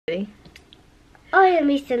Hola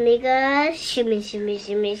mis amigas, shimmy shimmy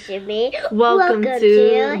shimmy shimmy. Welcome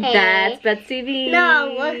to That's BETSYV.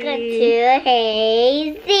 No, welcome to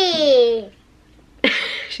Hazy.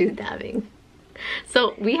 She's dabbing.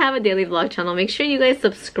 So we have a daily vlog channel. Make sure you guys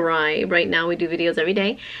subscribe. Right now we do videos every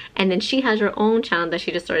day. And then she has her own channel that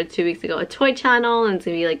she just started 2 weeks ago. A toy channel, and it's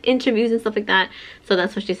gonna be like interviews and stuff like that. So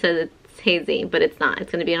that's what she says, it's Hazy, but it's not.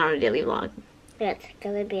 It's gonna be on our daily vlog. It's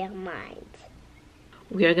gonna be on mine.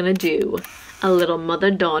 We are gonna do a little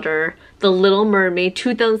mother-daughter, The Little Mermaid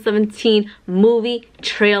 2017 movie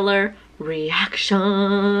trailer reaction.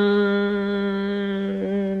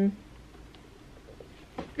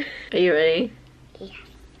 Are you ready? Yes.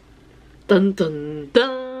 Dun dun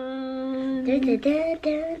dun. Dun, dun, dun,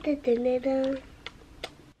 dun, dun, dun, dun, dun.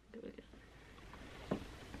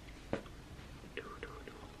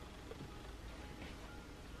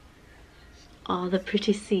 Oh, the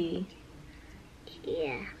pretty sea.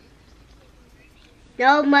 Yeah.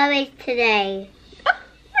 No mermaids today.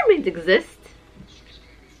 Mermaids exist.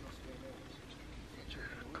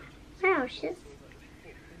 Wow,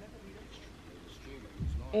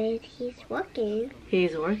 and he's working.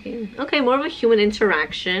 He's working. Okay, more of a human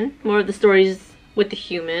interaction. More of the stories with the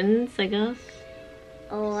humans, I guess.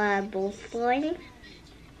 Oh, both boys.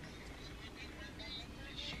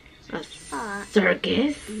 A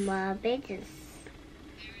circus. Mermaids.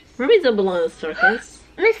 Mermaids don't belong in a circus.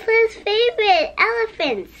 Miss Liz's favorite,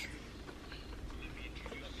 elephants.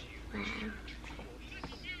 Wow.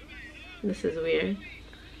 This is weird.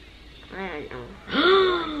 I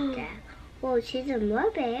don't know. Well, she's a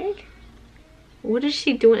mermaid. What is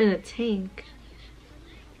she doing in a tank?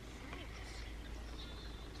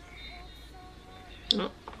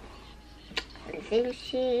 Oh. I think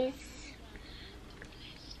she's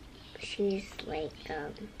like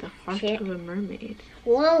The heart of a mermaid.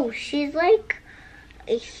 Whoa, she's like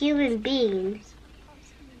a human being.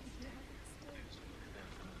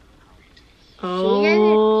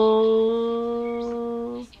 Oh.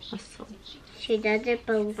 She doesn't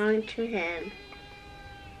belong to him.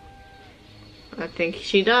 I think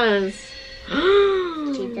she does.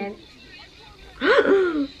 She does.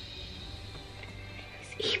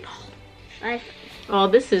 He's evil. Oh,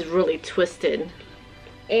 this is really twisted.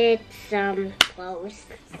 It's close.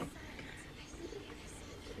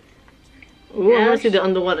 Ooh, I want to see the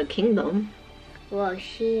underwater kingdom. Well,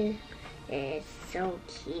 she is so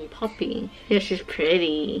cute. Puppy. Yeah, she's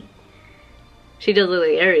pretty. She does look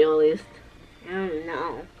like Ariel, at least. I don't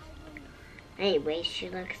know. Anyway, she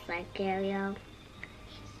looks like Ariel.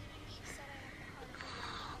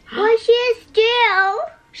 Well, she is jail.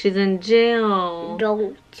 She's in jail.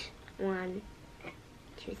 Don't want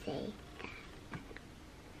to say that.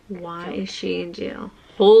 Why is she in jail?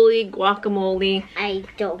 Holy guacamole. I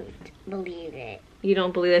don't believe it. You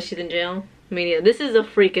don't believe that she's in jail? Me neither. This is a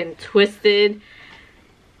freaking twisted,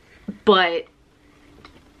 but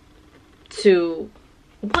to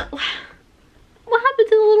what happened to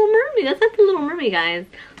the Little Mermaid? That's not the Little Mermaid, guys.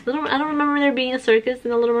 I don't remember there being a circus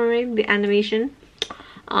in the Little Mermaid, the animation.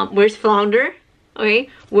 Where's Flounder? Okay,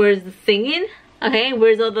 where's the singing? Okay,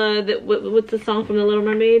 where's all what's the song from the Little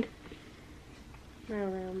Mermaid? My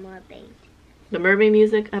Little Mermaid. The mermaid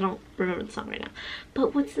music? I don't remember the song right now.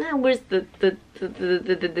 But what's that? Where's the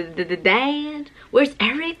dad? Where's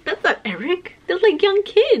Eric? That's not Eric. They're like young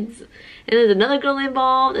kids. And there's another girl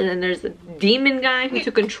involved, and then there's a demon guy who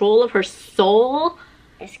took control of her soul.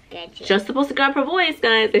 Just supposed to grab her voice,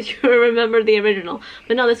 guys, if you remember the original.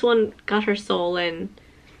 But no, this one got her soul, and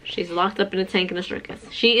she's locked up in a tank in a circus.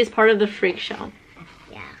 She is part of the freak show.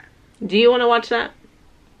 Yeah. Do you want to watch that?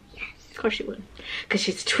 Yes. Of course you would. Because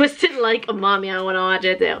she's twisted like a mommy. I want to watch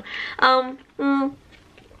it too.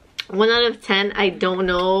 1 out of 10, I don't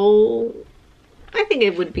know. I think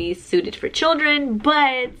it would be suited for children,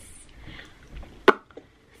 but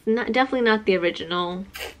it's definitely not the original.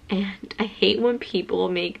 And I hate when people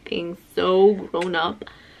make things so grown up.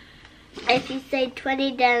 If you say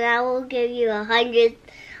 20, then I will give you 100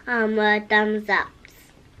 thumbs ups.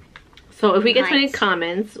 So if we get 20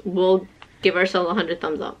 comments, we'll give ourselves 100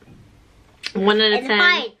 thumbs up. 1 out of 10.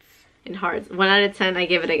 Hearts. In hearts. 1 out of 10, I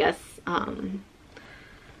give it, I guess, a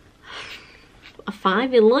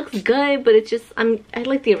 5. It looks good, but it's just, I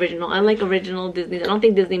like the original. I like original Disney. I don't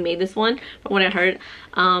think Disney made this one, from what I heard.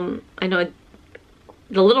 I know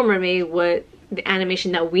The Little Mermaid, what the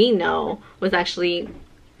animation that we know, was actually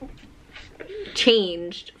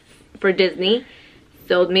changed for Disney.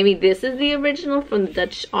 So maybe this is the original from the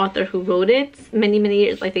Dutch author who wrote it many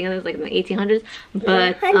years. I think it was like in the 1800s.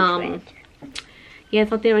 But yeah,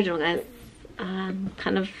 it's not the original, guys.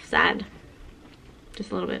 Kind of sad, just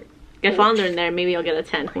a little bit. Get Flounder in there, maybe I'll get a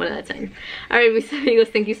 10. 1 out of 10. Alright, amigos,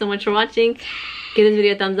 thank you so much for watching. Give this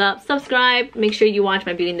video a thumbs up, subscribe, make sure you watch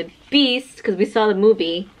my Beauty and the Beast, because we saw the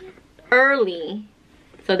movie early.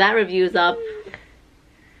 So that review is up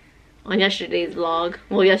on yesterday's vlog.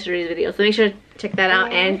 Well, yesterday's video. So make sure to check that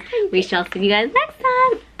out, and we shall see you guys next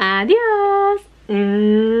time. Adios!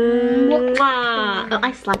 Mwah. Oh,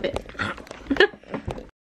 I slap it.